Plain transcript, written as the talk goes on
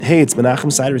Hey, it's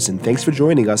Menachem Siderson. Thanks for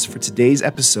joining us for today's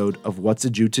episode of What's a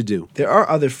Jew to Do. There are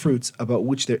other fruits about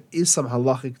which there is some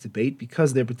halachic debate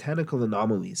because they're botanical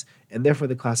anomalies, and therefore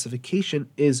the classification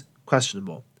is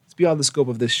questionable. It's beyond the scope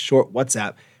of this short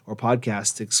WhatsApp or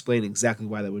podcast to explain exactly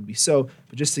why that would be so,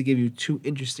 but just to give you two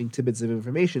interesting tidbits of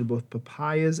information, both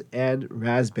papayas and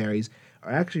raspberries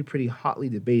are actually pretty hotly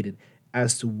debated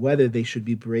as to whether they should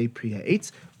be berei pri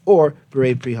ha'etz or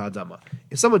berei pri ha'adama.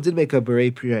 If someone did make a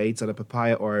berei pri ha'etz on a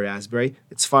papaya or a raspberry,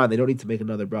 it's fine, they don't need to make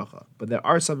another bracha. But there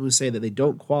are some who say that they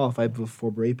don't qualify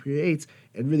for berei pri ha'etz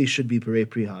and really should be berei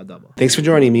pri ha'adama. Thanks for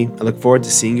joining me. I look forward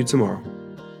to seeing you tomorrow.